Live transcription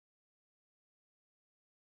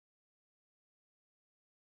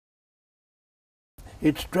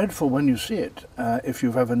It's dreadful when you see it, if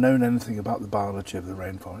you've ever known anything about the biology of the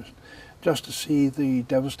rainforest, just to see the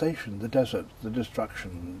devastation, the desert, the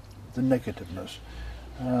destruction, the negativeness.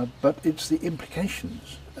 But it's the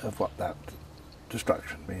implications of what that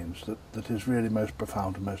destruction means that is really most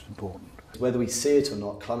profound and most important. Whether we see it or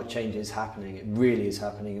not, climate change is happening. It really is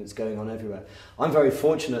happening, and it's going on everywhere. I'm very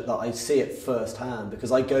fortunate that I see it firsthand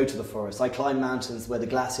because I go to the forest. I climb mountains where the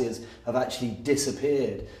glaciers have actually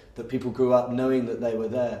disappeared, that people grew up knowing that they were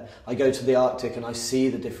there. I go to the Arctic and I see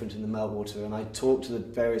the difference in the meltwater, and I talk to the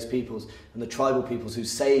various peoples and the tribal peoples who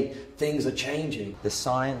say things are changing. The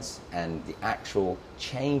science and the actual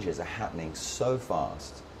changes are happening so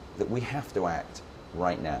fast that we have to act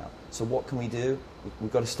right now. So what can we do?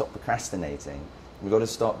 We've got to stop procrastinating. We've got to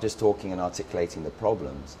stop just talking and articulating the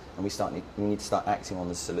problems, and we need to start acting on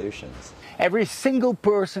the solutions. Every single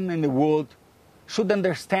person in the world should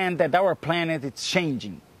understand that our planet is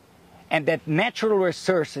changing and that natural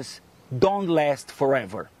resources don't last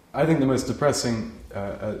forever. I think the most depressing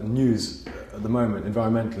news at the moment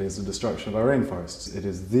environmentally is the destruction of our rainforests. It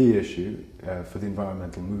is the issue for the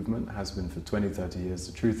environmental movement, has been for 20, 30 years.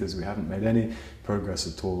 The truth is we haven't made any progress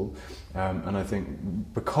at all, and I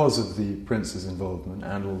think because of the Prince's involvement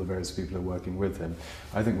and all the various people who are working with him,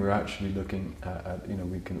 I think we're actually looking at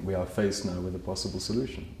we are faced now with a possible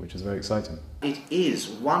solution, which is very exciting. It is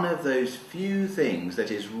one of those few things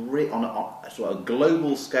that is on a sort of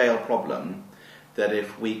global scale problem that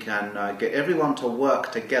if we can get everyone to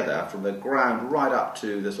work together from the ground right up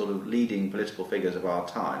to the sort of leading political figures of our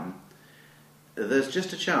time, there's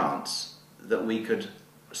just a chance that we could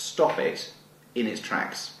stop it in its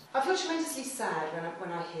tracks. I feel tremendously sad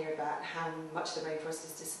when I hear about how much the rainforest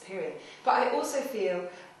is disappearing, but I also feel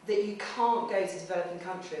that you can't go to developing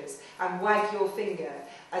countries and wag your finger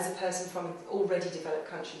as a person from an already developed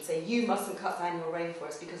country and say you mustn't cut down your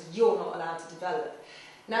rainforest because you're not allowed to develop.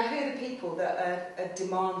 Now, who are the people that are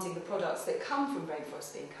demanding the products that come from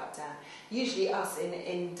rainforests being cut down? Usually us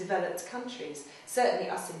in developed countries, certainly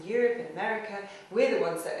us in Europe and America. We're the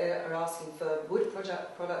ones that are asking for wood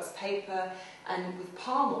products, paper, and with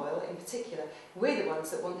palm oil in particular, we're the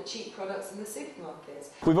ones that want the cheap products in the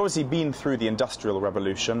supermarkets. We've obviously been through the Industrial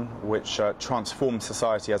Revolution, which transformed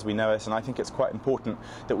society as we know it, and I think it's quite important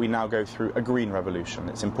that we now go through a green revolution.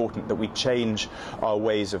 It's important that we change our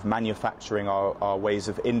ways of manufacturing, our ways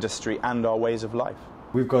of industry and our ways of life.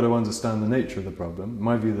 We've got to understand the nature of the problem. In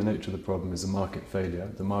my view, the nature of the problem is a market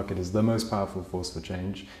failure. The market is the most powerful force for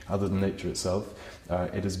change, other than nature itself.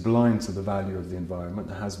 It is blind to the value of the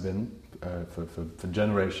environment. It has been for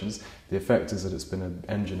generations. The effect is that it's been an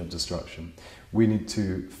engine of destruction. We need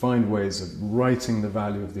to find ways of writing the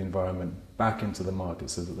value of the environment back into the market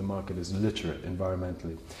so that the market is literate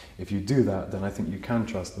environmentally. If you do that, then I think you can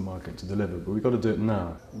trust the market to deliver, but we've got to do it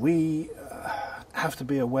now. We have to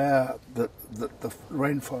be aware that the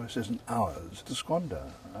rainforest isn't ours to squander,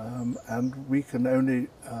 and we can only,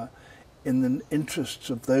 in the interests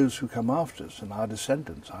of those who come after us and our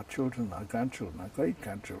descendants, our children, our grandchildren, our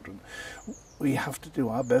great-grandchildren, we have to do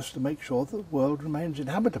our best to make sure that the world remains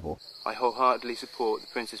inhabitable. I wholeheartedly support the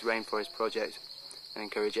Prince's Rainforest project and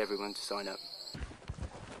encourage everyone to sign up.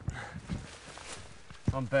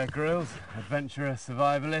 I'm Bear Grylls, adventurer,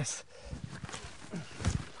 survivalist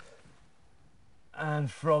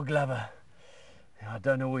and frog lover. I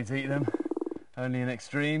don't always eat them, only in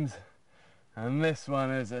extremes, and this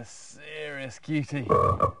one is a serious cutie.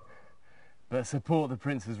 But support the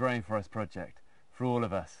Prince's Rainforest project for all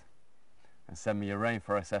of us and send me your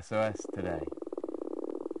Rainforest SOS today.